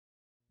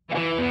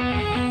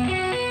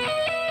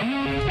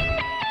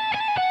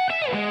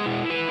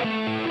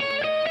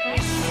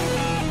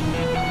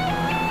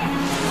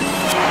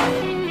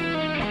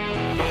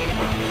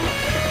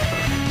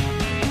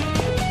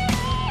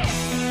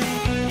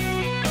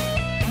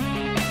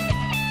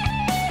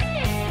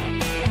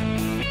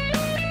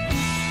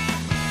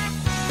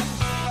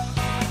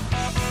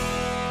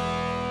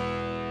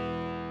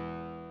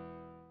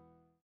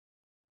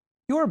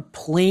Your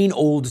plain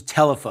old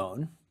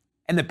telephone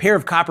and the pair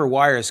of copper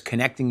wires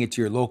connecting it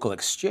to your local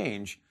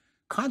exchange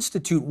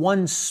constitute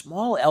one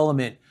small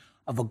element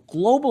of a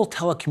global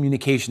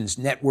telecommunications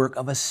network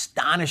of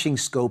astonishing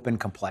scope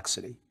and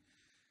complexity.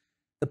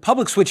 The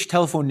Public Switch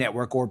Telephone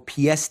Network, or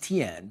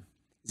PSTN,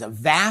 is a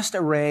vast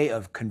array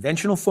of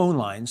conventional phone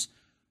lines,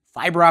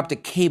 fiber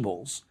optic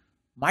cables,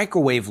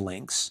 microwave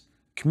links,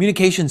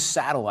 communications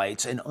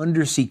satellites, and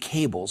undersea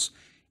cables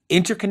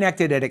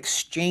interconnected at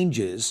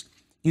exchanges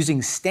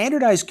using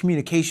standardized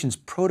communications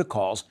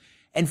protocols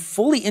and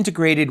fully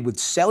integrated with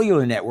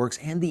cellular networks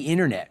and the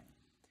internet.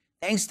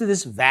 Thanks to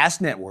this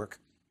vast network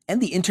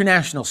and the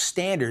international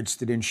standards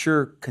that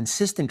ensure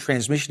consistent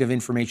transmission of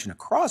information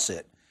across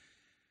it,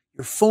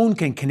 your phone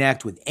can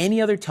connect with any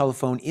other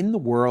telephone in the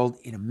world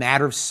in a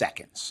matter of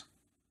seconds.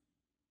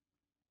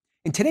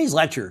 In today's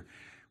lecture,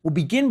 we'll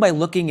begin by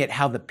looking at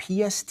how the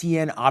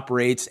PSTN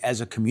operates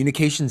as a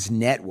communications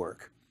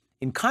network,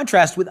 in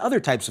contrast with other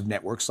types of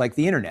networks like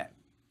the internet.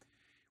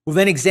 We'll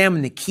then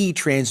examine the key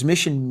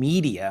transmission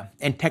media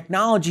and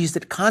technologies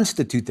that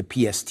constitute the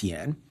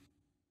PSTN,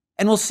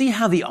 and we'll see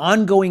how the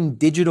ongoing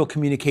digital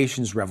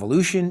communications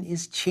revolution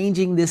is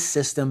changing this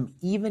system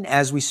even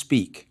as we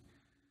speak.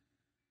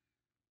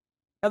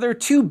 Now, there are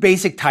two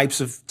basic types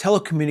of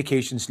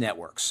telecommunications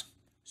networks: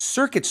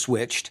 circuit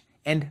switched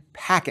and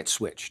packet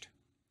switched.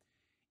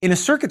 In a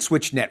circuit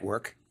switched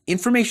network,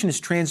 information is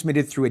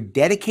transmitted through a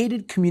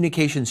dedicated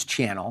communications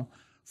channel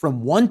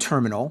from one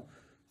terminal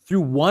through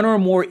one or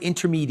more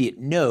intermediate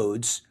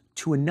nodes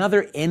to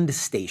another end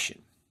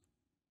station.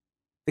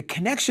 The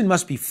connection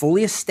must be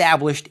fully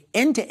established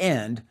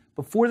end-to-end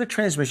before the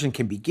transmission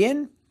can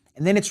begin,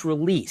 and then it's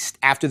released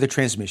after the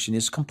transmission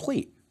is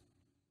complete.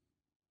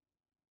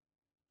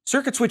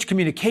 Circuit switch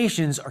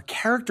communications are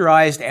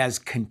characterized as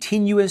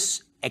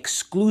continuous,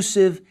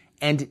 exclusive,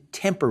 and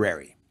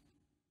temporary.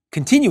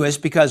 Continuous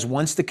because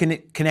once the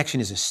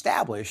connection is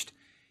established,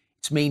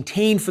 it's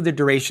maintained for the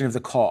duration of the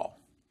call.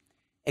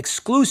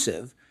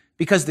 Exclusive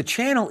because the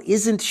channel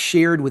isn't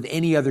shared with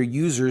any other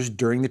users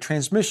during the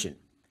transmission.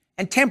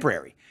 And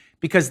temporary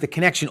because the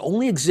connection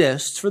only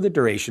exists for the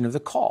duration of the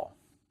call.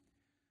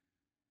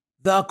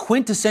 The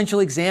quintessential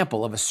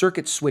example of a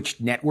circuit switched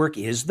network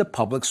is the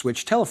public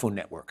switch telephone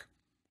network.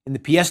 In the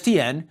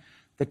PSTN,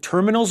 the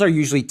terminals are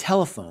usually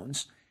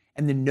telephones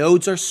and the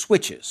nodes are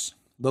switches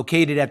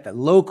located at the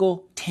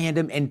local,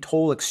 tandem, and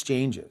toll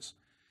exchanges.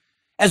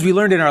 As we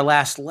learned in our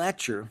last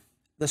lecture,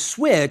 the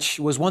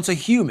switch was once a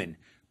human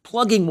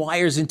plugging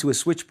wires into a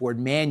switchboard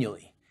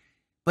manually.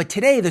 But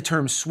today, the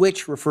term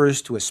switch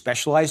refers to a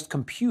specialized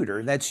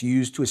computer that's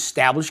used to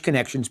establish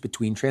connections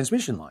between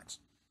transmission lines.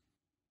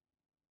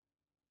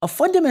 A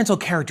fundamental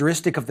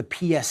characteristic of the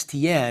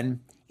PSTN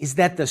is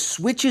that the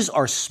switches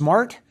are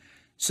smart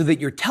so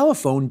that your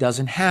telephone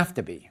doesn't have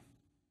to be.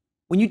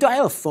 When you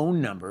dial a phone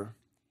number,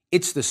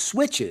 it's the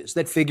switches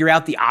that figure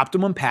out the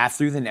optimum path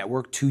through the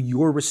network to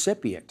your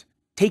recipient,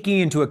 taking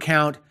into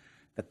account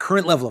the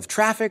current level of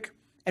traffic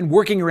and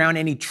working around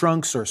any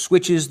trunks or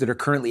switches that are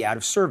currently out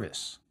of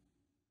service.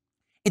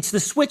 It's the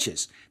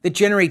switches that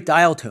generate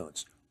dial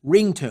tones,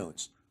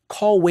 ringtones,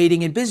 call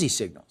waiting, and busy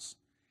signals.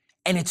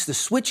 And it's the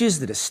switches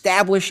that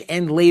establish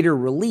and later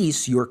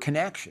release your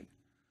connection.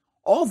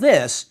 All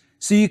this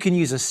so you can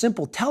use a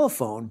simple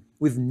telephone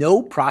with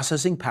no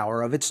processing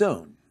power of its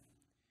own.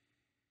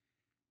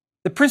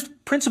 The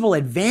principal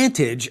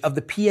advantage of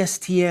the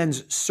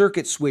PSTN's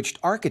circuit switched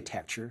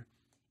architecture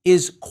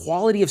is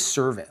quality of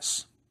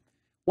service.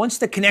 Once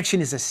the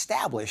connection is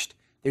established,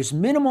 there's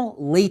minimal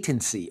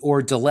latency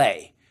or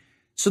delay,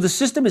 so the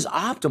system is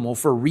optimal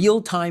for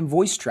real-time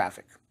voice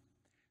traffic.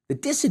 The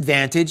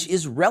disadvantage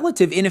is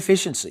relative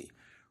inefficiency,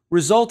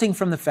 resulting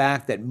from the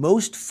fact that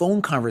most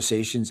phone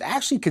conversations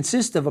actually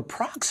consist of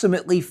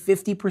approximately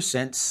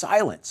 50%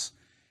 silence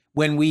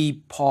when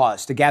we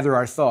pause to gather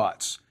our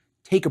thoughts,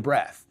 take a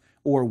breath,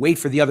 or wait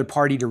for the other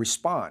party to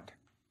respond.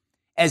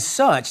 As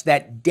such,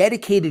 that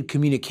dedicated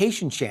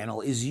communication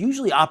channel is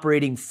usually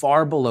operating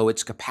far below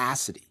its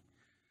capacity.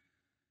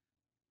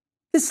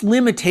 This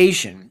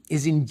limitation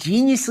is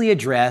ingeniously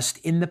addressed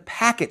in the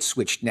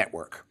packet-switched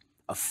network,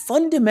 a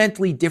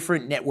fundamentally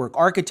different network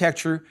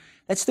architecture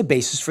that's the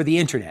basis for the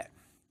internet.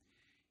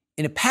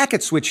 In a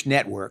packet-switched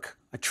network,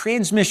 a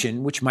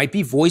transmission, which might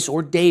be voice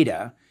or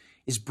data,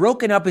 is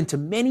broken up into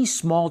many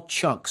small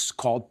chunks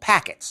called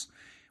packets,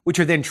 which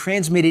are then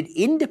transmitted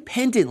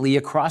independently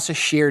across a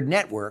shared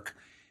network,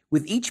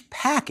 with each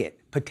packet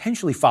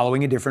potentially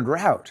following a different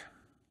route.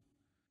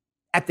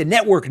 At the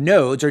network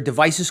nodes are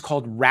devices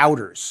called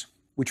routers,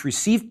 which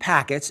receive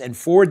packets and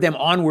forward them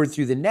onward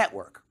through the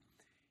network.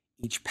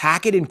 Each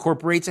packet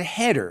incorporates a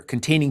header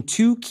containing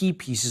two key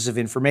pieces of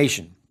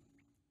information: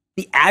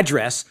 the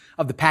address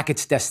of the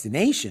packet's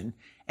destination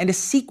and a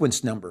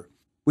sequence number,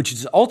 which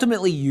is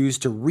ultimately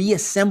used to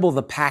reassemble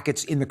the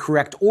packets in the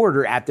correct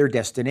order at their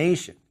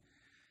destination.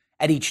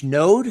 At each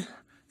node,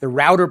 the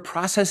router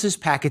processes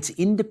packets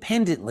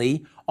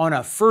independently on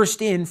a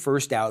first-in,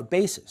 first-out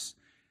basis,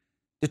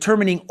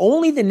 determining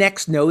only the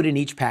next node in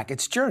each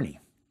packet's journey.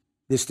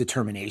 This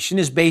determination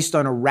is based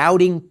on a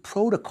routing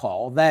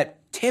protocol that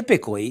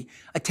typically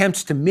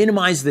attempts to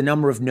minimize the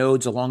number of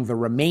nodes along the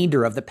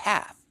remainder of the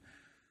path.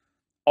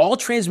 All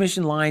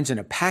transmission lines in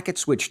a packet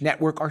switch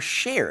network are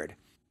shared,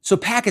 so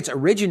packets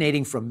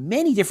originating from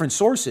many different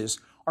sources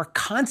are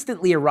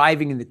constantly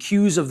arriving in the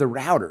queues of the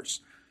routers.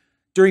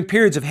 During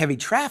periods of heavy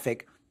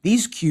traffic,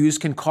 these queues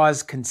can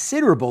cause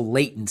considerable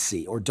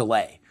latency or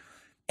delay.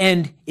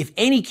 And if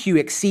any queue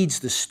exceeds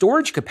the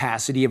storage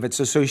capacity of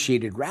its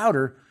associated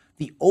router,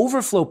 the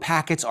overflow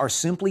packets are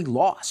simply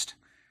lost.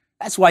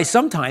 That's why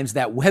sometimes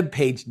that web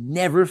page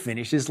never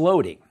finishes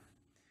loading.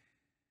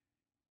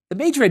 The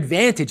major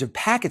advantage of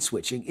packet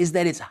switching is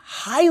that it's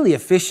highly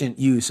efficient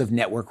use of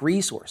network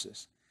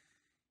resources.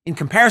 In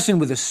comparison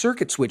with a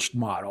circuit switched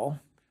model,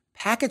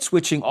 packet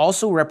switching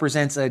also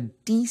represents a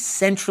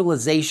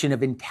decentralization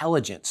of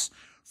intelligence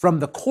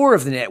from the core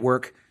of the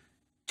network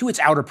to its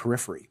outer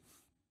periphery.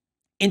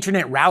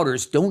 Internet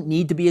routers don't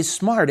need to be as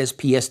smart as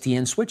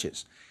PSTN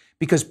switches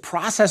because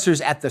processors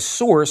at the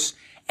source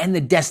and the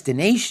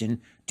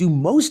destination do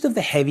most of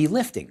the heavy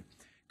lifting,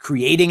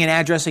 creating and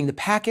addressing the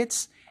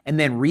packets and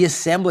then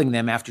reassembling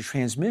them after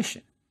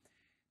transmission.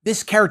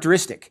 This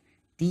characteristic,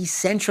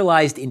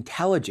 decentralized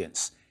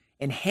intelligence,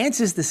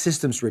 enhances the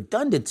system's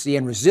redundancy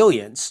and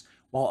resilience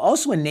while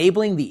also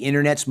enabling the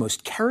Internet's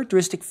most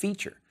characteristic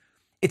feature,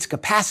 its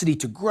capacity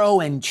to grow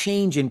and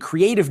change in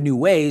creative new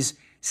ways,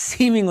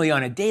 seemingly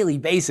on a daily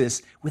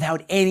basis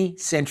without any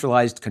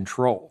centralized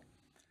control.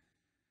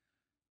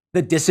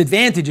 The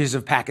disadvantages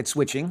of packet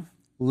switching,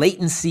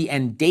 latency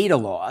and data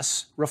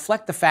loss,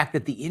 reflect the fact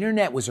that the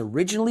Internet was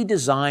originally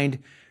designed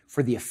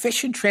for the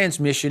efficient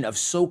transmission of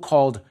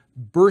so-called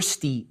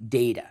bursty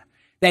data.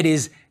 That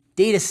is,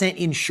 data sent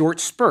in short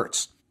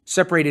spurts,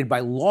 separated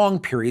by long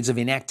periods of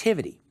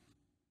inactivity.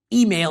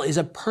 Email is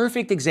a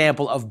perfect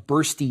example of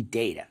bursty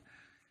data.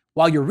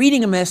 While you're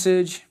reading a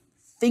message,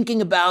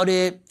 thinking about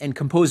it, and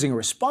composing a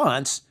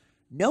response,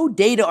 no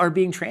data are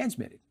being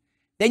transmitted.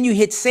 Then you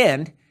hit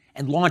send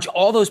and launch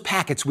all those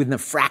packets within a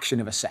fraction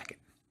of a second.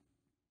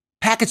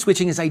 Packet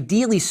switching is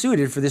ideally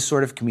suited for this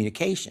sort of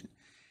communication.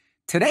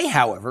 Today,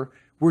 however,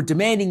 we're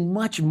demanding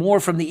much more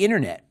from the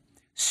Internet.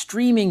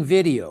 Streaming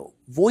video,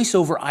 voice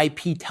over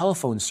IP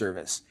telephone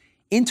service,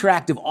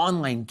 interactive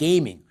online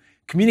gaming,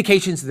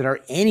 communications that are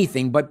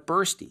anything but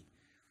bursty.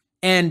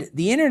 And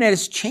the Internet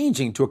is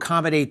changing to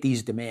accommodate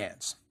these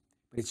demands.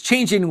 But it's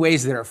changing in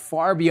ways that are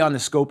far beyond the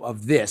scope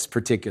of this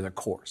particular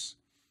course.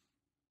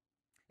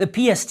 The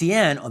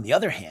PSTN, on the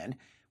other hand,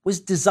 was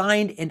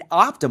designed and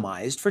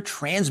optimized for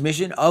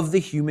transmission of the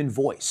human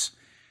voice.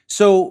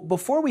 So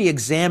before we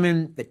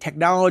examine the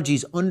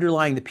technologies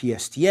underlying the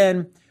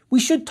PSTN, we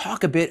should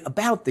talk a bit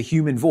about the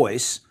human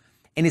voice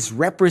and its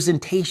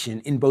representation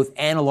in both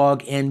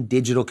analog and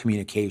digital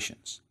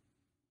communications.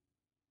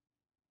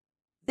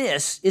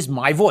 This is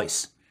my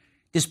voice,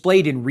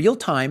 displayed in real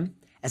time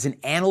as an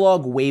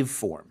analog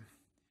waveform.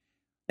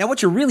 Now,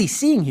 what you're really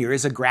seeing here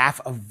is a graph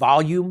of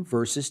volume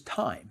versus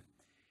time.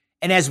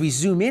 And as we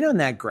zoom in on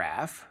that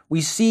graph,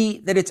 we see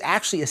that it's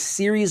actually a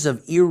series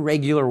of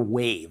irregular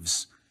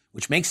waves,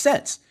 which makes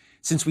sense,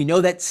 since we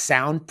know that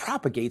sound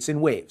propagates in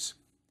waves.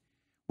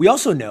 We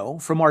also know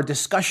from our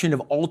discussion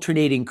of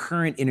alternating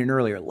current in an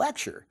earlier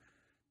lecture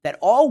that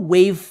all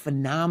wave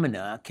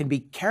phenomena can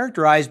be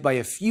characterized by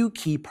a few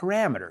key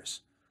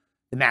parameters.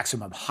 The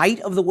maximum height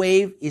of the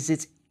wave is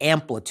its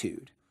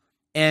amplitude.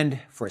 And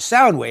for a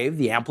sound wave,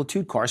 the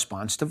amplitude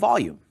corresponds to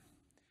volume.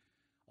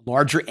 A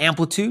larger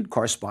amplitude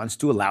corresponds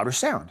to a louder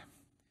sound.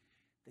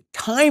 The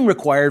time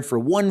required for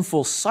one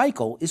full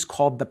cycle is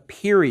called the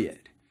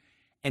period.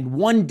 And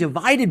 1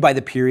 divided by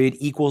the period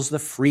equals the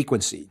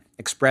frequency,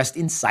 expressed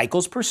in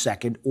cycles per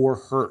second or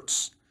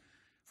hertz.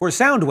 For a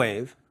sound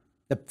wave,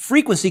 the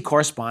frequency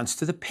corresponds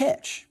to the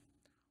pitch.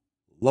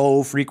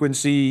 Low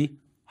frequency,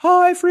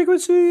 high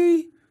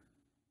frequency.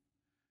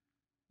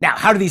 Now,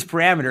 how do these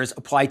parameters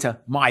apply to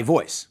my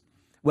voice?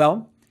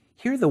 Well,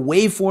 here the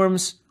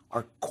waveforms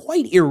are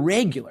quite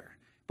irregular,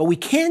 but we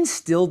can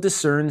still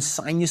discern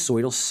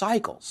sinusoidal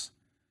cycles.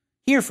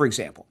 Here, for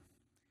example,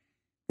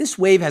 this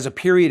wave has a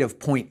period of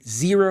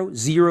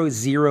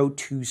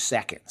 0.0002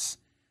 seconds.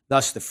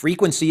 Thus, the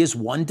frequency is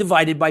 1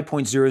 divided by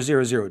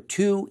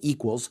 0.0002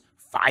 equals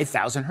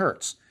 5,000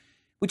 hertz,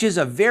 which is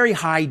a very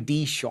high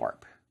D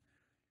sharp.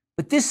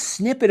 But this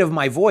snippet of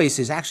my voice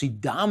is actually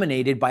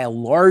dominated by a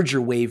larger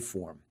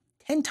waveform,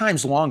 10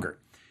 times longer,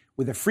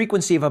 with a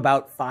frequency of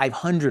about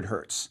 500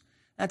 hertz.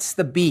 That's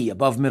the B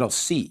above middle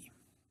C.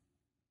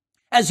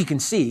 As you can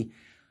see,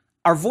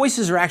 our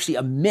voices are actually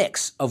a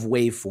mix of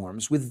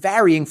waveforms with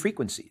varying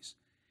frequencies.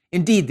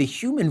 Indeed, the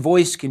human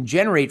voice can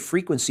generate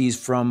frequencies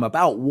from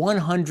about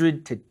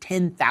 100 to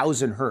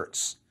 10,000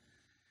 hertz.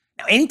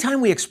 Now,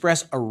 anytime we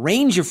express a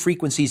range of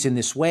frequencies in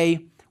this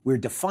way, we're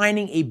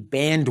defining a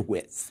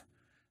bandwidth.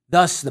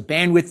 Thus, the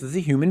bandwidth of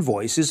the human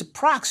voice is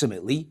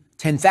approximately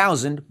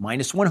 10,000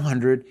 minus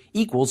 100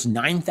 equals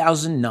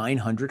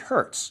 9,900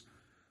 hertz.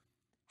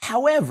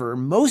 However,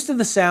 most of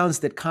the sounds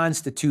that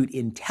constitute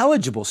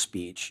intelligible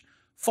speech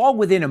fall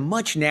within a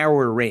much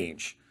narrower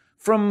range,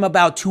 from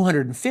about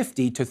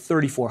 250 to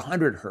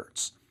 3400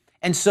 hertz.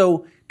 And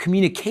so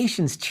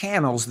communications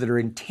channels that are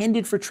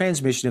intended for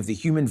transmission of the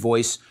human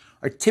voice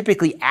are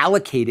typically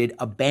allocated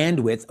a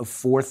bandwidth of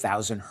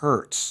 4000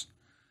 hertz.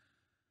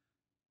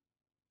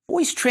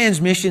 Voice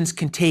transmissions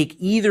can take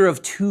either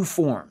of two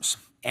forms,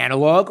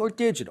 analog or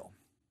digital.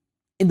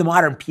 In the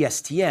modern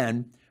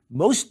PSTN,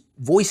 most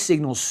voice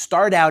signals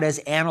start out as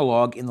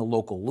analog in the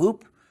local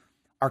loop,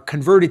 are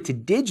converted to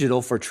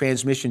digital for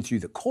transmission through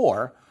the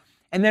core,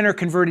 and then are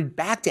converted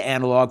back to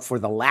analog for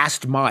the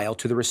last mile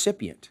to the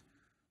recipient.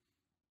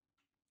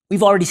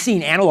 We've already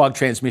seen analog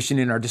transmission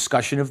in our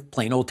discussion of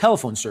plain old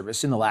telephone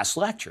service in the last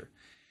lecture.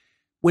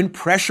 When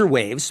pressure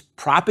waves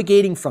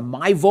propagating from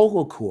my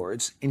vocal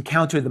cords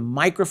encounter the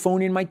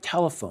microphone in my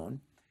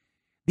telephone,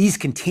 these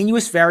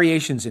continuous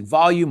variations in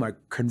volume are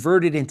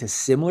converted into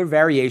similar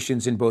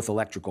variations in both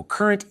electrical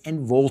current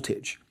and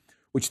voltage,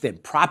 which then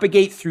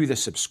propagate through the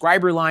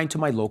subscriber line to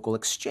my local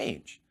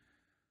exchange.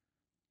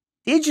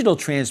 Digital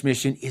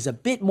transmission is a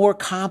bit more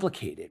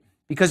complicated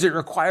because it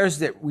requires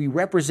that we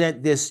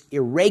represent this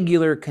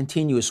irregular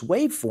continuous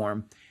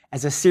waveform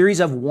as a series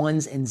of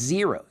ones and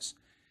zeros.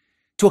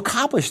 To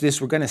accomplish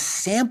this, we're going to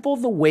sample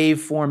the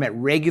waveform at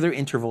regular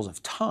intervals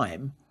of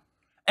time,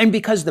 and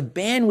because the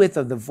bandwidth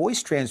of the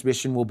voice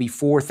transmission will be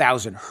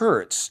 4000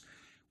 hertz,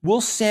 we'll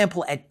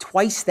sample at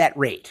twice that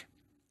rate,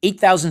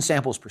 8000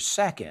 samples per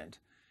second,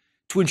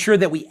 to ensure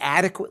that we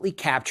adequately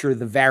capture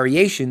the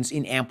variations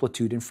in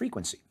amplitude and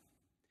frequency.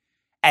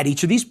 At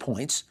each of these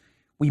points,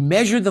 we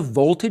measure the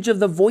voltage of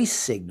the voice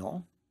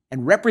signal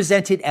and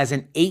represent it as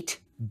an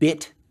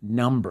 8-bit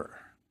number.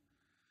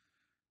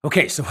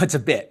 Okay, so what's a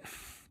bit?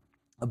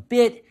 A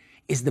bit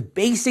is the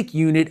basic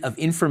unit of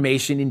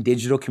information in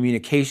digital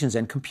communications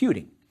and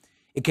computing.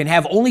 It can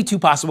have only two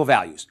possible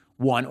values,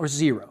 1 or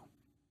 0.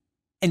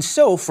 And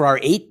so for our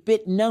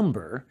 8-bit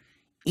number,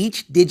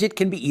 each digit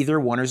can be either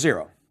 1 or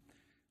 0.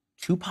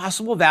 Two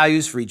possible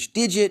values for each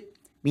digit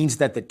means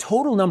that the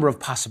total number of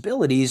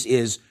possibilities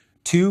is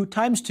 2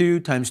 times 2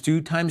 times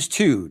 2 times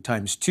 2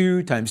 times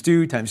 2 times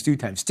 2 times 2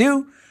 times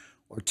 2,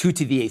 or 2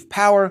 to the 8th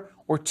power,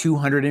 or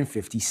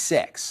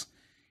 256.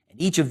 And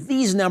each of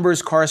these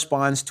numbers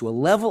corresponds to a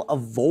level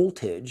of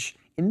voltage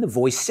in the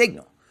voice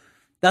signal.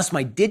 Thus,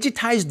 my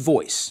digitized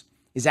voice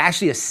is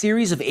actually a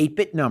series of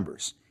 8-bit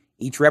numbers,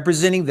 each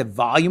representing the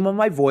volume of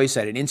my voice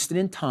at an instant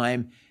in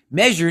time,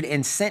 measured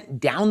and sent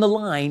down the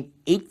line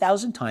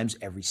 8,000 times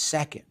every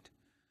second.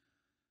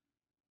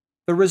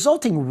 The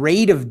resulting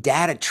rate of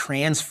data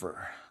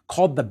transfer,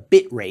 called the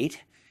bit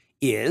rate,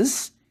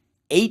 is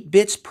 8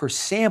 bits per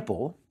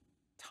sample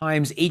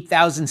times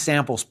 8,000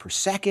 samples per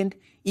second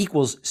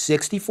equals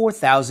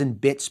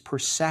 64,000 bits per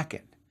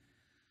second.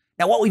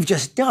 Now, what we've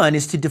just done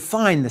is to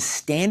define the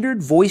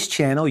standard voice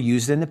channel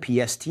used in the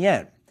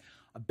PSTN,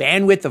 a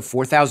bandwidth of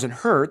 4,000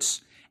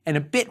 hertz and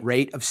a bit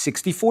rate of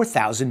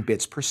 64,000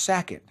 bits per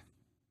second.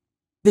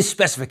 This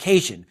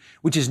specification,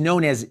 which is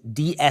known as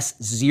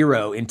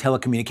DS0 in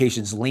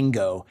telecommunications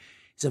lingo,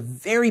 is a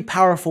very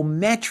powerful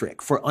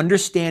metric for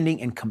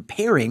understanding and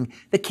comparing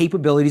the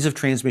capabilities of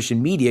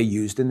transmission media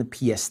used in the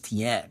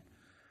PSTN.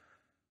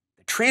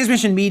 The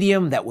transmission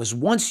medium that was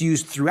once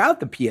used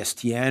throughout the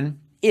PSTN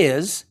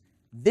is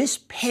this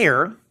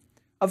pair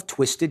of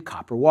twisted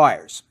copper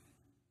wires.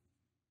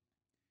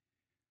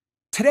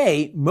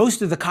 Today,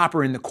 most of the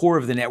copper in the core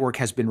of the network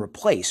has been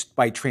replaced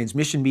by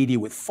transmission media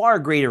with far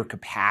greater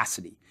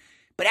capacity.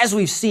 But as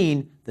we've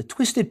seen, the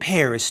twisted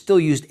pair is still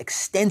used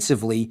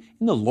extensively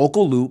in the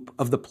local loop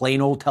of the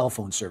plain old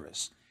telephone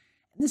service.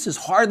 And this is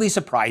hardly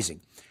surprising,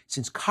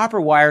 since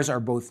copper wires are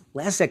both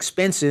less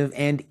expensive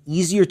and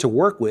easier to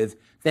work with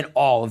than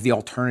all of the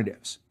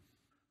alternatives.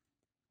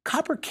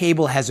 Copper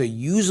cable has a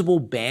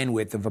usable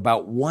bandwidth of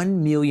about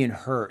 1 million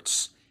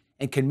hertz,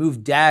 and can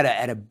move data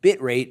at a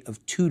bit rate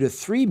of 2 to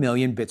 3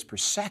 million bits per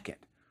second.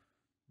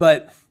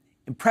 But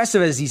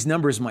impressive as these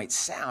numbers might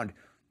sound,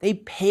 they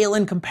pale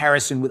in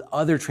comparison with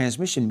other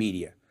transmission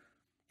media.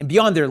 And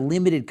beyond their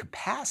limited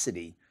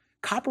capacity,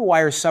 copper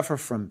wires suffer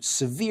from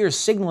severe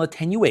signal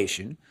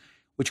attenuation,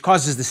 which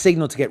causes the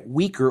signal to get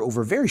weaker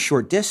over a very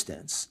short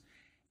distance,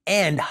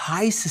 and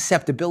high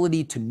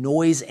susceptibility to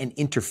noise and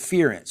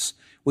interference,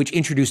 which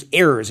introduce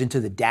errors into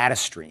the data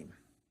stream.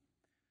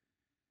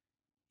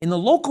 In the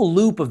local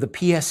loop of the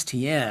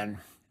PSTN,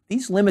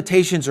 these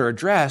limitations are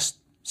addressed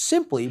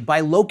simply by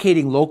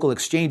locating local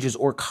exchanges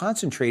or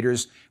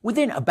concentrators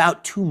within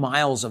about 2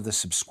 miles of the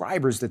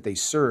subscribers that they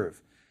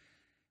serve.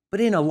 But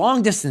in a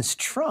long-distance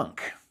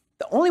trunk,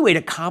 the only way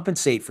to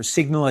compensate for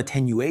signal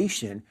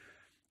attenuation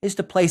is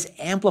to place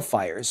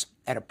amplifiers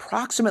at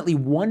approximately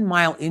 1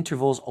 mile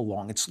intervals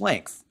along its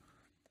length.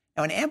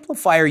 Now, an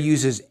amplifier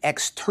uses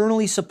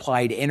externally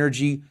supplied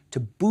energy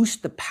to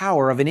boost the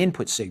power of an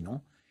input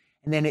signal,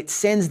 and then it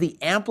sends the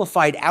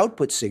amplified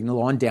output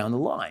signal on down the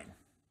line.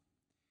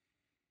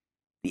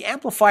 The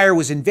amplifier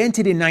was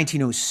invented in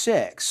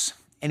 1906,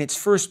 and its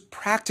first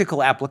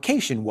practical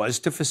application was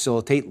to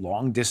facilitate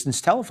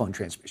long-distance telephone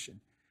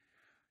transmission.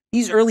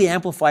 These early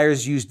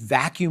amplifiers used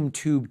vacuum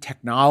tube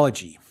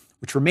technology,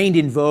 which remained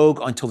in vogue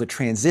until the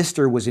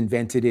transistor was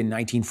invented in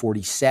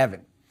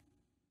 1947.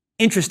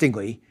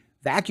 Interestingly,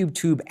 vacuum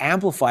tube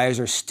amplifiers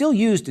are still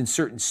used in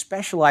certain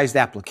specialized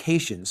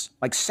applications,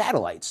 like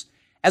satellites,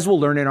 as we'll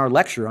learn in our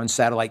lecture on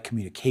satellite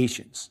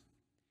communications.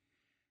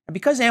 And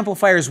because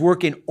amplifiers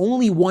work in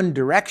only one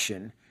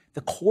direction,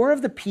 the core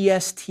of the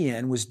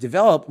PSTN was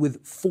developed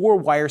with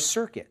 4-wire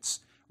circuits,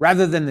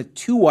 rather than the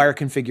 2-wire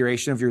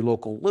configuration of your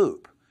local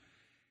loop.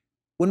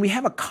 When we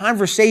have a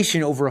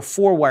conversation over a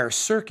 4-wire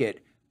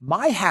circuit,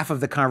 my half of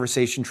the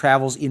conversation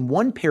travels in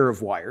one pair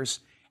of wires,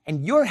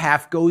 and your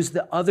half goes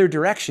the other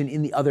direction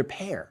in the other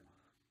pair.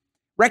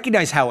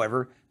 Recognize,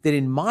 however, that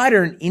in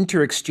modern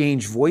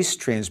inter-exchange voice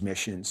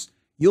transmissions,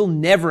 you'll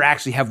never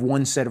actually have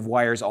one set of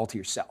wires all to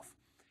yourself.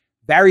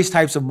 Various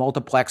types of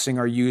multiplexing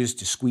are used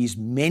to squeeze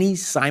many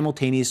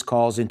simultaneous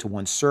calls into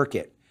one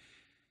circuit.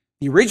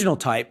 The original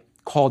type,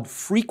 called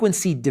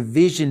frequency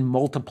division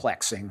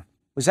multiplexing,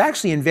 was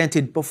actually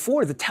invented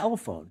before the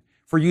telephone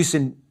for use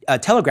in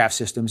telegraph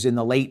systems in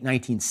the late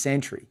 19th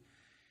century.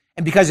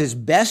 And because it's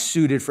best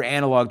suited for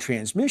analog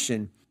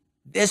transmission,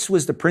 this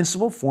was the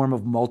principal form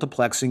of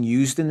multiplexing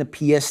used in the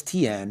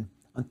PSTN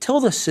until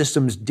the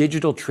system's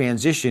digital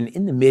transition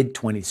in the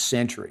mid-20th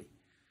century.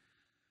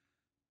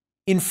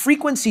 In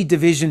frequency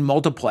division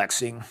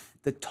multiplexing,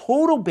 the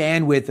total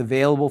bandwidth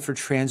available for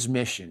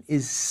transmission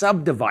is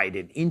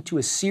subdivided into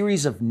a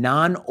series of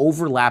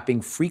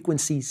non-overlapping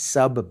frequency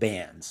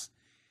subbands,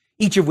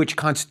 each of which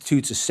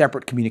constitutes a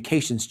separate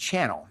communications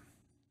channel.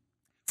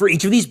 For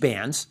each of these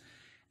bands,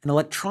 an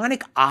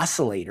electronic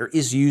oscillator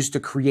is used to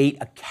create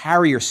a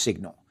carrier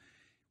signal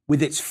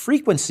with its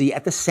frequency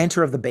at the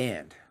center of the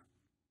band.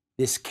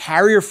 This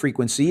carrier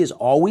frequency is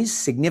always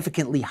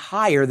significantly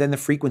higher than the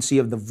frequency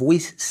of the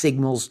voice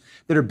signals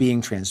that are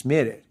being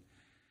transmitted.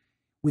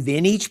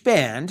 Within each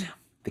band,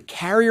 the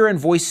carrier and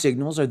voice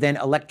signals are then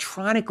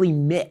electronically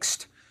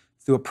mixed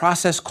through a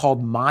process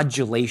called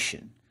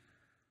modulation.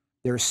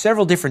 There are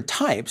several different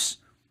types,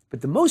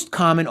 but the most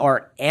common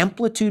are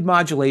amplitude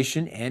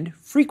modulation and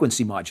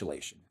frequency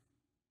modulation.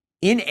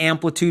 In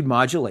amplitude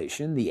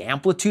modulation, the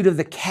amplitude of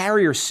the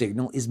carrier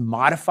signal is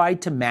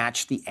modified to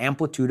match the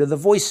amplitude of the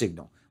voice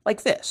signal,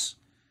 like this.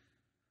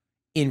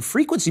 In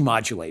frequency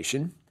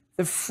modulation,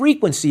 the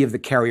frequency of the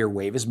carrier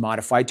wave is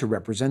modified to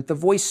represent the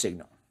voice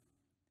signal.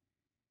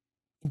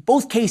 In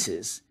both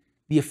cases,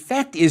 the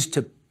effect is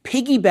to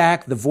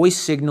piggyback the voice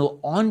signal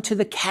onto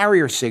the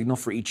carrier signal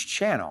for each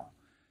channel.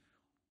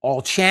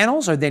 All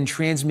channels are then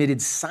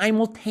transmitted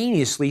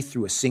simultaneously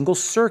through a single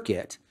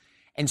circuit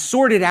and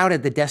sorted out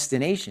at the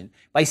destination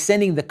by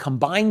sending the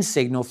combined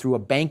signal through a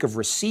bank of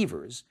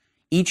receivers,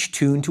 each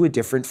tuned to a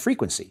different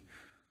frequency.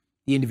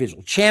 The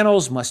individual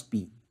channels must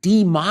be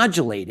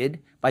demodulated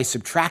by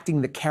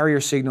subtracting the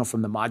carrier signal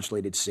from the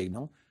modulated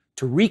signal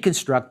to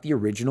reconstruct the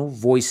original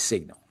voice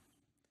signal.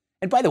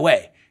 And by the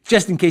way,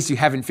 just in case you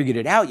haven't figured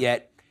it out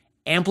yet,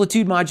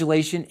 amplitude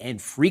modulation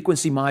and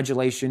frequency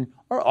modulation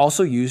are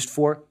also used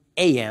for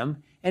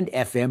AM and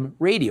FM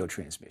radio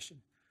transmission.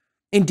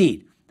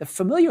 Indeed, the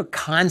familiar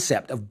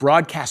concept of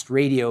broadcast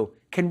radio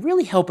can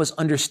really help us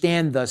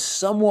understand the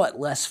somewhat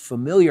less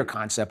familiar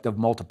concept of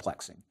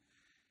multiplexing.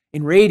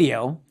 In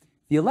radio,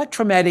 the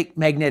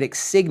electromagnetic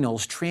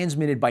signals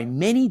transmitted by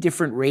many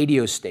different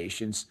radio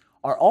stations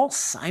are all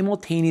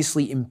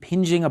simultaneously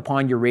impinging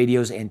upon your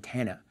radio's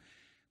antenna.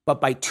 But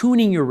by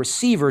tuning your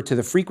receiver to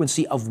the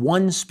frequency of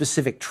one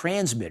specific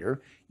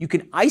transmitter, you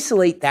can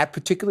isolate that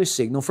particular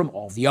signal from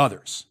all the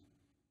others.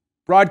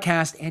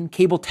 Broadcast and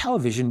cable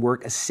television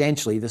work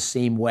essentially the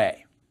same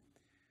way.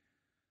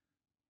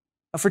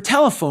 For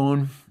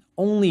telephone,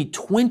 only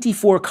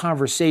 24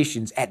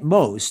 conversations at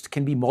most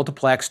can be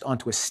multiplexed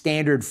onto a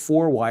standard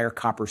 4-wire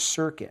copper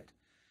circuit.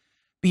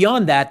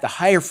 Beyond that, the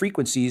higher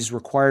frequencies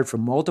required for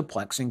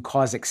multiplexing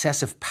cause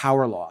excessive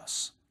power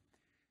loss.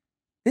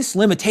 This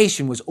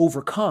limitation was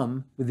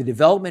overcome with the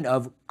development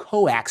of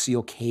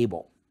coaxial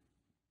cable.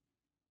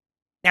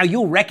 Now,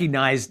 you'll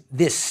recognize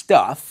this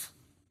stuff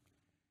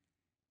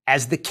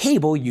as the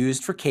cable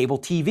used for cable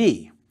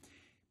TV,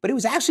 but it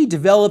was actually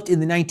developed in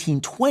the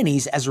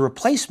 1920s as a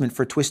replacement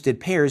for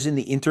twisted pairs in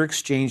the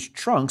interexchange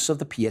trunks of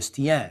the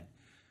PSTN.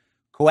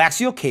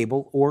 Coaxial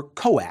cable, or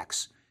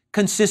coax,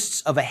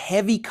 consists of a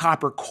heavy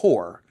copper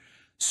core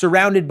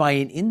surrounded by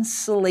an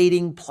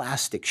insulating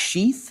plastic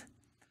sheath,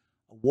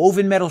 a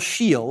woven metal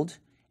shield,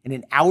 and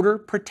an outer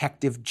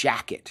protective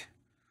jacket.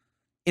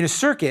 In a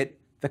circuit,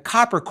 the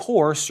copper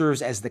core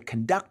serves as the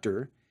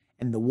conductor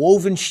and the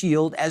woven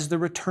shield as the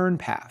return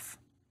path.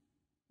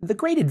 The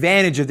great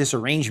advantage of this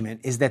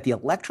arrangement is that the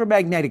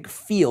electromagnetic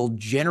field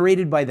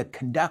generated by the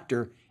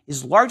conductor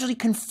is largely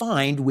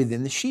confined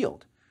within the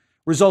shield,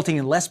 resulting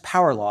in less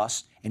power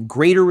loss and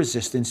greater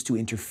resistance to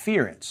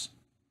interference.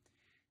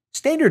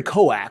 Standard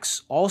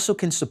coax also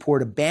can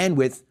support a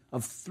bandwidth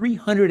of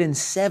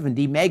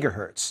 370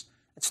 megahertz.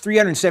 That's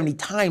 370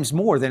 times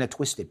more than a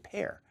twisted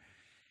pair.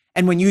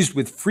 And when used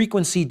with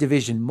frequency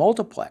division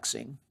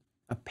multiplexing,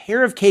 a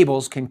pair of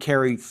cables can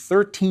carry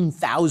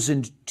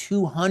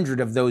 13,200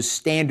 of those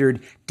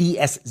standard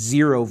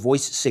DS0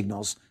 voice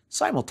signals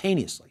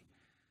simultaneously.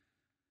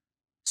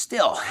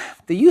 Still,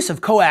 the use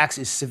of coax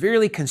is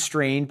severely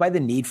constrained by the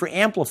need for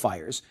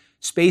amplifiers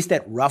spaced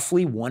at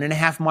roughly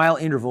 1.5-mile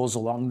intervals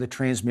along the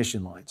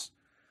transmission lines.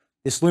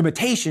 This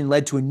limitation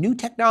led to a new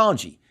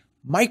technology,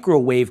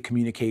 microwave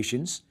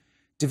communications,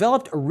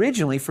 developed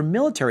originally for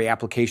military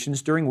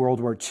applications during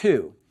World War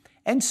II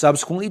and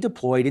subsequently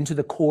deployed into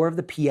the core of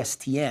the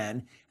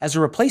PSTN as a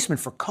replacement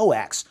for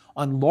coax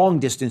on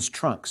long-distance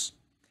trunks.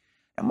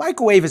 A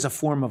microwave is a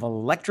form of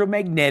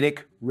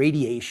electromagnetic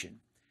radiation,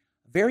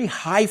 a very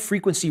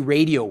high-frequency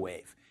radio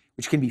wave,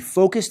 which can be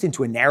focused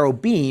into a narrow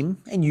beam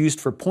and used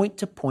for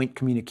point-to-point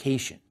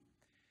communication.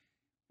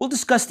 We'll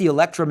discuss the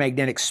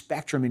electromagnetic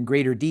spectrum in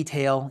greater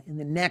detail in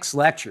the next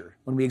lecture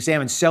when we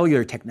examine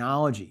cellular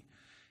technology.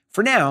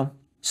 For now,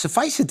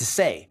 suffice it to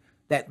say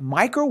that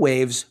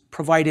microwaves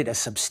provided a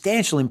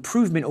substantial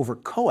improvement over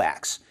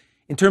coax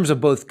in terms of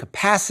both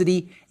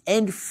capacity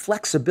and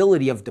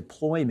flexibility of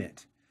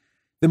deployment.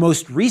 The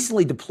most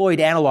recently deployed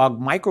analog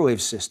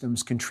microwave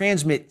systems can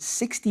transmit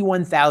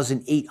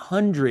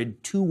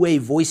 61,800 two-way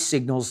voice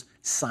signals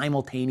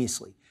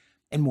simultaneously.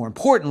 And more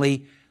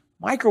importantly,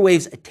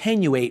 microwaves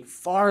attenuate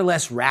far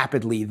less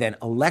rapidly than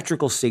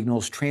electrical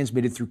signals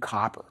transmitted through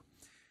copper,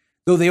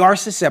 though they are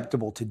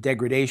susceptible to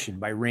degradation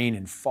by rain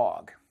and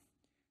fog.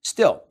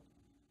 Still,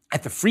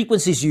 at the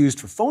frequencies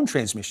used for phone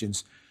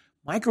transmissions,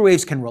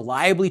 microwaves can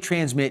reliably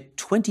transmit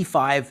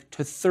 25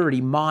 to 30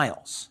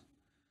 miles.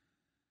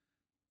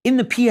 In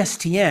the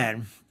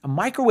PSTN, a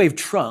microwave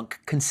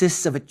trunk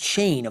consists of a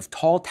chain of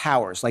tall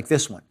towers like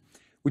this one,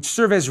 which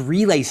serve as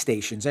relay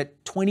stations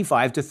at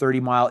 25 to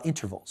 30-mile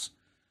intervals.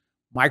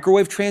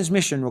 Microwave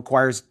transmission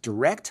requires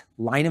direct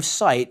line of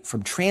sight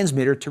from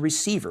transmitter to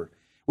receiver,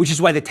 which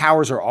is why the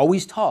towers are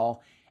always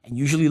tall and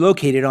usually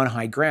located on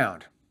high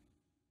ground.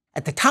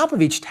 At the top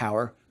of each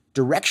tower,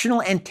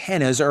 directional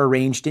antennas are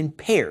arranged in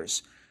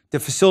pairs to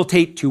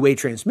facilitate two-way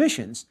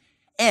transmissions,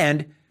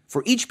 and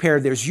for each pair,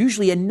 there's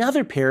usually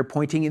another pair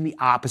pointing in the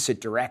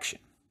opposite direction.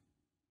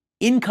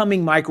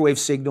 Incoming microwave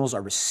signals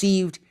are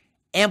received,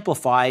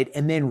 amplified,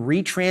 and then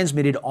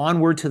retransmitted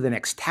onward to the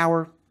next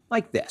tower,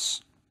 like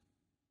this.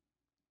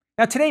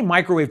 Now today,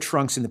 microwave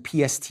trunks in the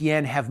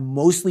PSTN have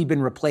mostly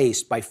been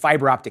replaced by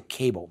fiber optic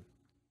cable.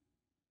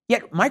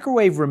 Yet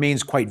microwave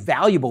remains quite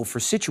valuable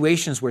for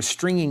situations where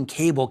stringing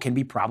cable can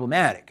be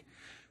problematic,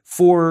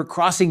 for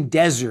crossing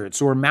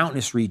deserts or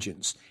mountainous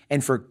regions,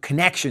 and for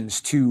connections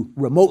to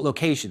remote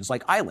locations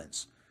like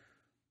islands.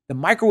 The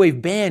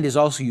microwave band is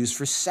also used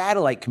for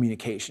satellite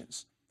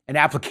communications, an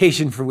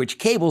application for which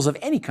cables of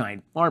any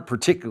kind aren't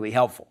particularly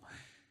helpful.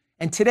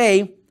 And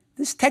today,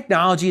 this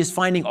technology is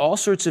finding all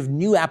sorts of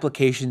new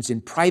applications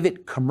in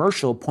private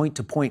commercial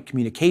point-to-point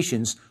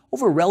communications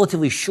over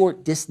relatively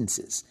short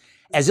distances,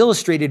 as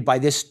illustrated by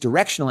this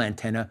directional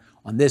antenna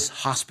on this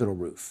hospital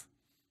roof.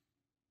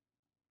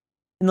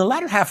 In the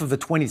latter half of the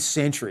 20th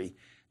century,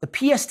 the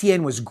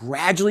PSTN was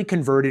gradually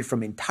converted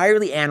from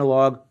entirely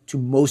analog to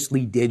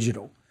mostly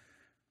digital.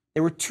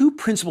 There were two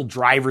principal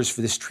drivers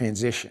for this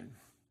transition.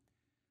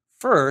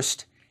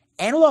 First,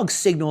 analog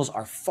signals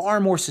are far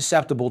more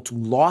susceptible to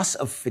loss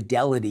of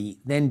fidelity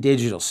than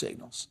digital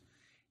signals.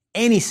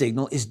 Any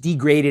signal is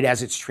degraded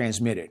as it's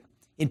transmitted,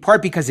 in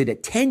part because it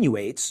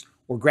attenuates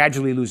or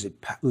gradually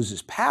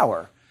loses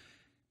power,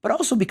 but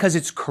also because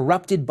it's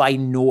corrupted by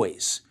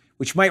noise,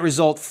 which might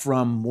result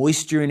from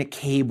moisture in a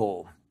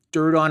cable,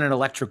 dirt on an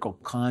electrical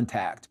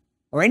contact,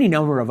 or any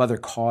number of other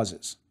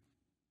causes.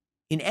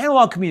 In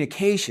analog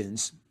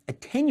communications,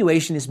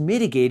 attenuation is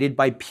mitigated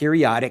by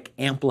periodic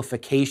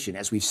amplification,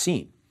 as we've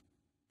seen.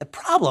 The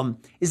problem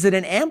is that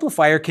an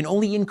amplifier can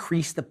only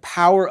increase the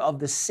power of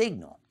the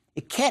signal.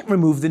 It can't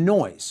remove the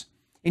noise.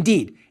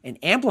 Indeed, an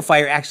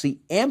amplifier actually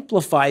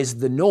amplifies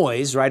the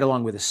noise right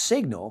along with a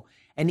signal,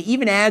 and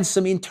even adds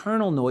some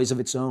internal noise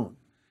of its own.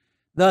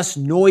 Thus,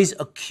 noise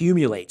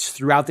accumulates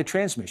throughout the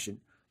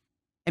transmission,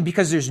 and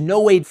because there's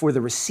no way for the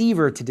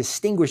receiver to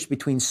distinguish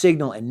between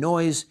signal and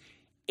noise,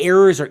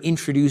 errors are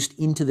introduced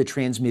into the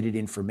transmitted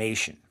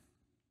information.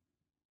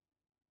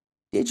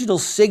 Digital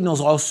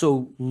signals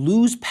also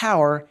lose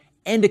power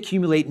and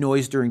accumulate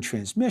noise during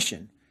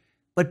transmission,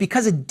 but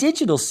because a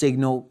digital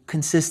signal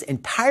consists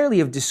entirely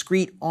of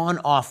discrete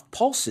on-off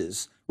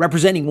pulses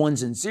representing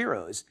ones and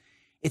zeros,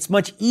 it's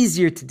much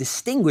easier to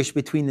distinguish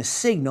between the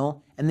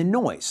signal and the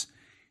noise.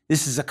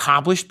 This is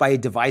accomplished by a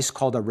device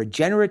called a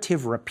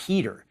regenerative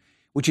repeater,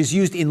 which is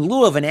used in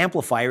lieu of an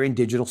amplifier in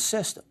digital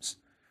systems.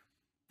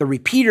 The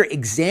repeater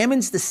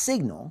examines the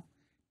signal,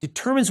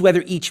 determines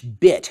whether each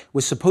bit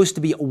was supposed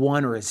to be a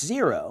 1 or a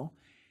 0,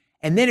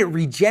 and then it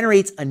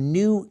regenerates a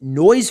new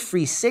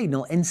noise-free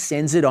signal and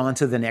sends it on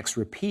to the next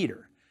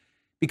repeater.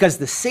 Because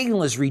the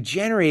signal is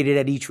regenerated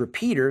at each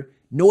repeater,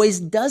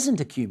 noise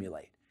doesn't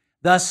accumulate.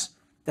 Thus,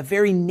 the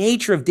very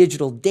nature of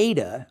digital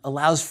data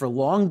allows for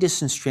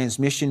long-distance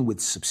transmission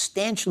with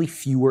substantially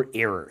fewer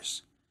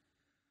errors.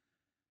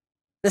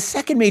 The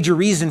second major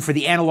reason for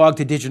the analog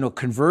to digital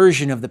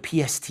conversion of the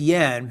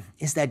PSTN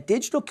is that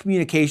digital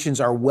communications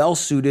are well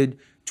suited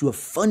to a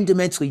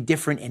fundamentally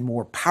different and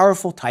more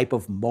powerful type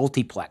of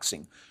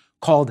multiplexing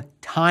called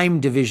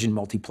time division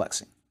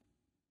multiplexing.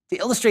 To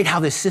illustrate how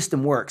this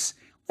system works,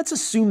 let's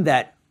assume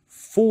that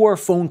 4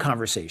 phone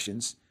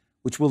conversations,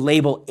 which we'll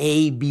label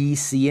A, B,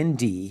 C, and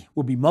D,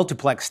 will be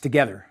multiplexed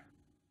together.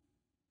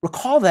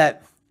 Recall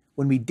that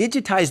when we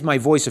digitized my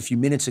voice a few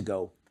minutes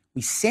ago,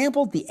 we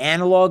sampled the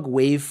analog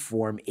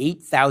waveform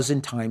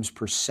 8,000 times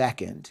per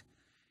second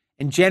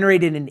and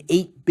generated an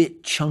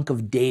 8-bit chunk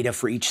of data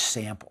for each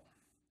sample.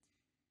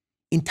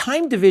 In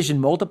time division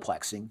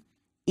multiplexing,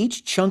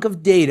 each chunk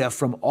of data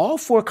from all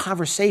 4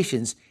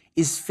 conversations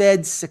is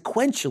fed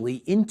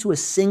sequentially into a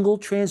single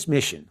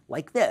transmission,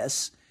 like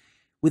this,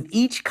 with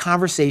each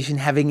conversation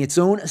having its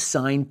own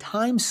assigned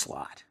time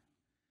slot.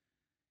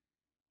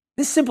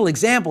 This simple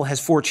example has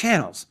 4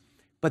 channels,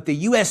 but the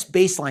US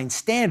baseline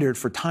standard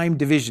for time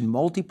division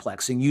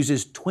multiplexing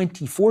uses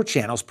 24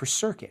 channels per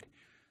circuit,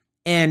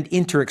 and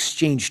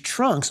inter-exchange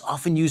trunks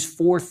often use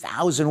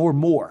 4,000 or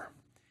more.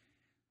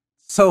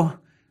 So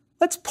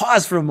let's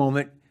pause for a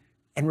moment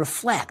and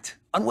reflect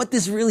on what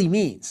this really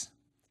means.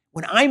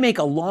 When I make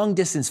a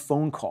long-distance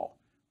phone call,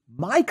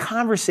 my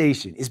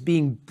conversation is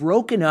being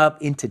broken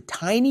up into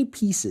tiny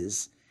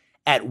pieces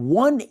at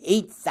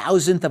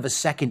 1/8,000th of a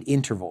second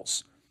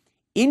intervals,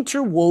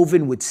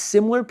 interwoven with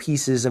similar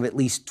pieces of at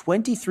least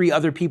 23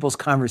 other people's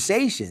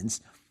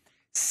conversations,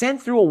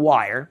 sent through a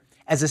wire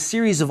as a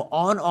series of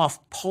on-off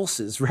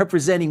pulses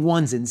representing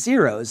ones and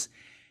zeros,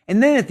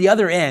 and then at the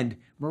other end,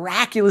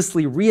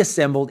 miraculously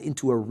reassembled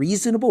into a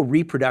reasonable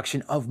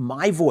reproduction of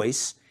my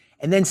voice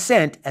and then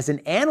sent as an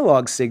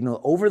analog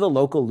signal over the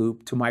local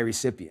loop to my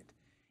recipient.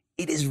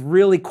 It is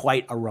really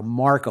quite a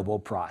remarkable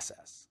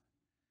process.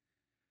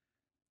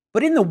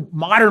 But in the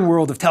modern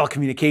world of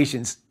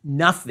telecommunications,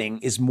 nothing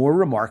is more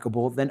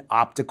remarkable than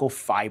optical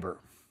fiber.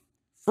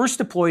 First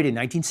deployed in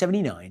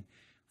 1979,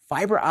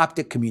 fiber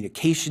optic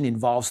communication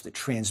involves the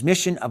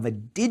transmission of a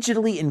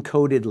digitally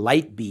encoded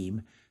light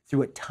beam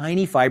through a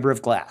tiny fiber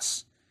of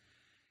glass.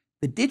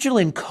 The digital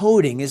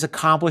encoding is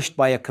accomplished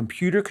by a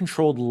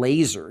computer-controlled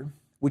laser,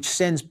 which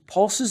sends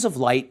pulses of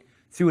light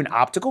through an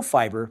optical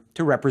fiber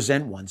to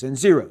represent ones and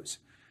zeros.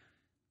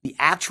 The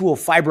actual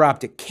fiber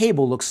optic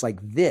cable looks like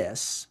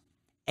this,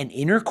 an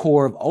inner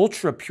core of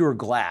ultra-pure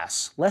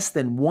glass, less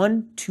than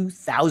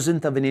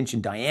 1/2000th of an inch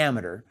in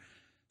diameter,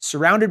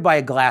 surrounded by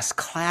a glass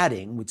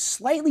cladding with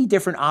slightly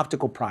different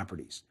optical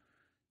properties.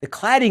 The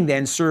cladding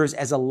then serves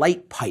as a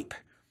light pipe,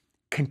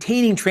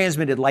 containing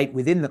transmitted light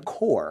within the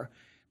core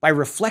by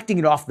reflecting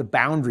it off the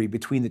boundary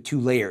between the 2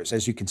 layers,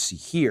 as you can see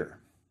here.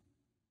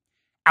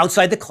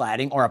 Outside the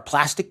cladding are a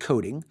plastic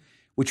coating,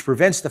 which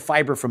prevents the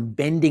fiber from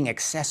bending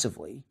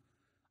excessively,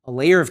 a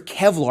layer of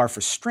Kevlar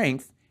for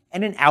strength,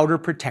 and an outer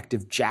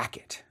protective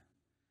jacket.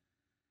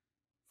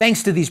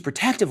 Thanks to these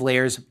protective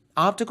layers,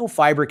 optical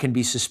fiber can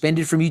be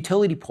suspended from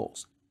utility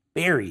poles,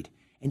 buried,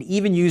 and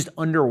even used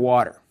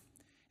underwater.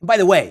 And by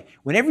the way,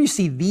 whenever you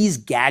see these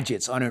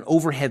gadgets on an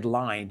overhead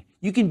line,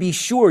 you can be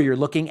sure you're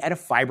looking at a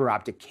fiber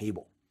optic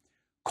cable.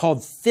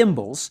 Called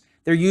thimbles,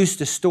 they're used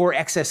to store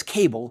excess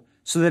cable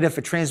so that if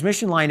a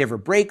transmission line ever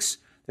breaks,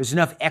 there's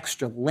enough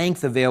extra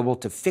length available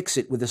to fix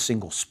it with a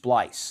single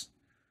splice.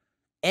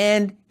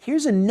 And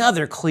here's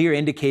another clear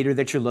indicator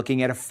that you're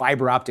looking at a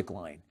fiber optic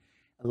line.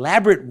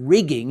 Elaborate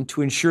rigging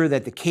to ensure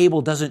that the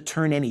cable doesn't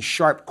turn any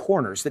sharp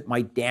corners that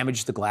might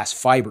damage the glass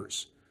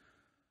fibers.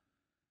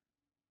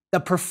 The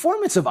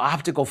performance of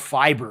optical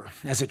fiber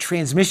as a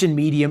transmission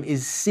medium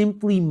is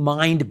simply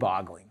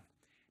mind-boggling.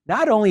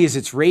 Not only is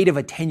its rate of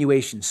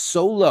attenuation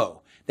so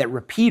low that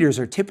repeaters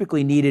are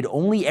typically needed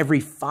only every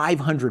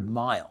 500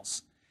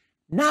 miles,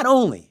 not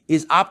only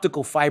is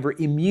optical fiber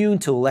immune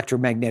to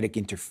electromagnetic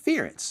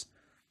interference,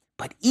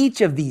 but each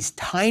of these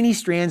tiny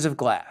strands of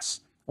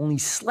glass, only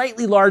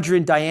slightly larger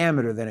in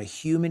diameter than a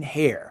human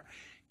hair,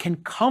 can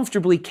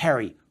comfortably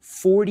carry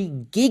 40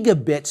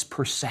 gigabits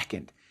per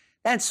second.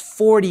 That's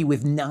 40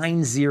 with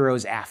 9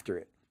 zeros after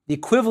it, the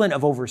equivalent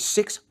of over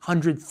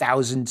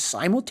 600,000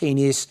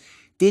 simultaneous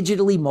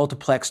digitally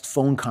multiplexed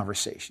phone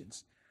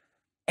conversations.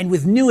 And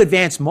with new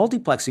advanced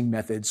multiplexing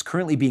methods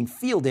currently being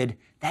fielded,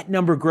 that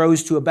number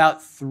grows to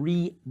about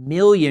 3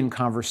 million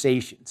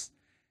conversations.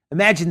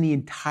 Imagine the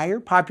entire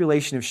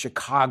population of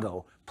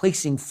Chicago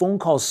placing phone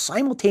calls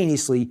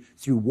simultaneously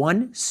through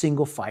one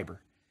single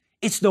fiber.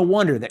 It's no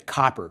wonder that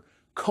copper,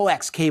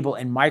 coax cable,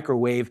 and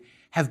microwave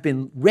have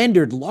been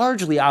rendered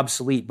largely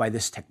obsolete by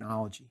this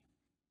technology.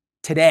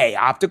 Today,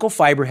 optical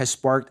fiber has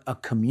sparked a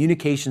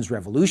communications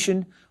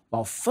revolution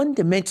while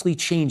fundamentally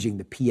changing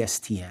the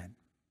PSTN.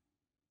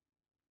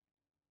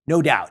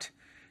 No doubt,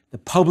 the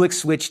public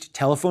switched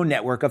telephone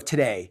network of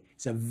today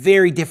is a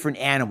very different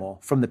animal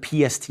from the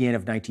PSTN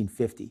of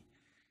 1950.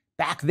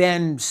 Back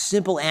then,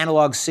 simple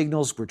analog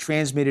signals were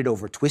transmitted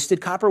over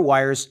twisted copper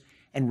wires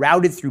and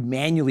routed through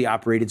manually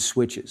operated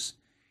switches.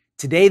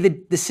 Today,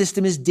 the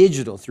system is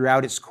digital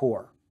throughout its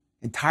core,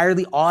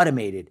 entirely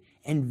automated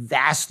and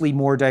vastly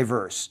more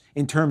diverse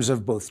in terms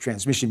of both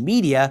transmission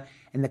media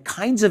and the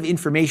kinds of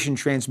information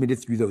transmitted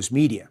through those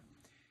media.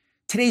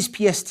 Today's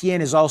PSTN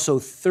is also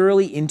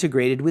thoroughly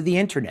integrated with the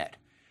internet.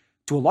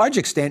 To a large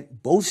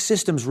extent, both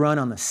systems run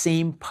on the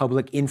same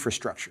public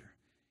infrastructure.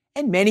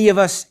 And many of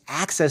us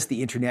access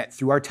the internet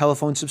through our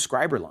telephone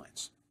subscriber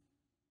lines.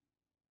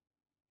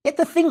 Yet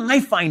the thing I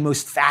find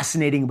most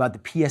fascinating about the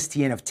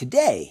PSTN of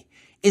today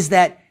is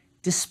that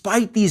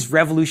despite these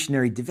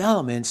revolutionary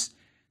developments,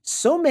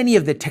 so many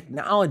of the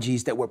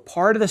technologies that were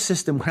part of the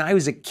system when I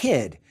was a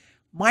kid,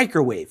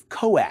 microwave,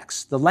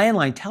 coax, the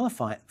landline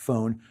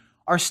telephone,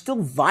 are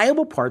still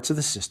viable parts of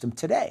the system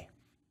today.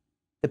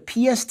 The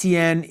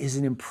PSTN is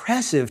an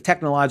impressive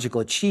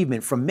technological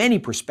achievement from many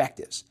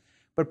perspectives,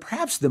 but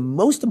perhaps the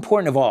most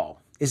important of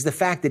all is the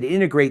fact that it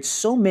integrates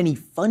so many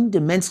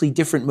fundamentally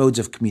different modes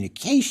of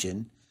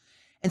communication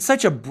and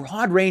such a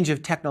broad range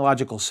of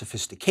technological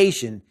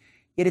sophistication,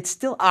 yet it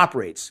still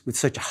operates with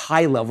such a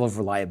high level of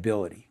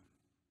reliability.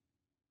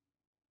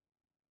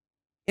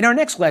 In our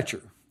next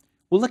lecture,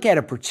 we'll look at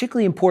a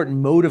particularly important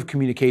mode of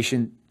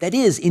communication that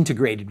is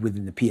integrated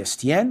within the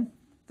PSTN,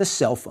 the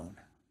cell phone.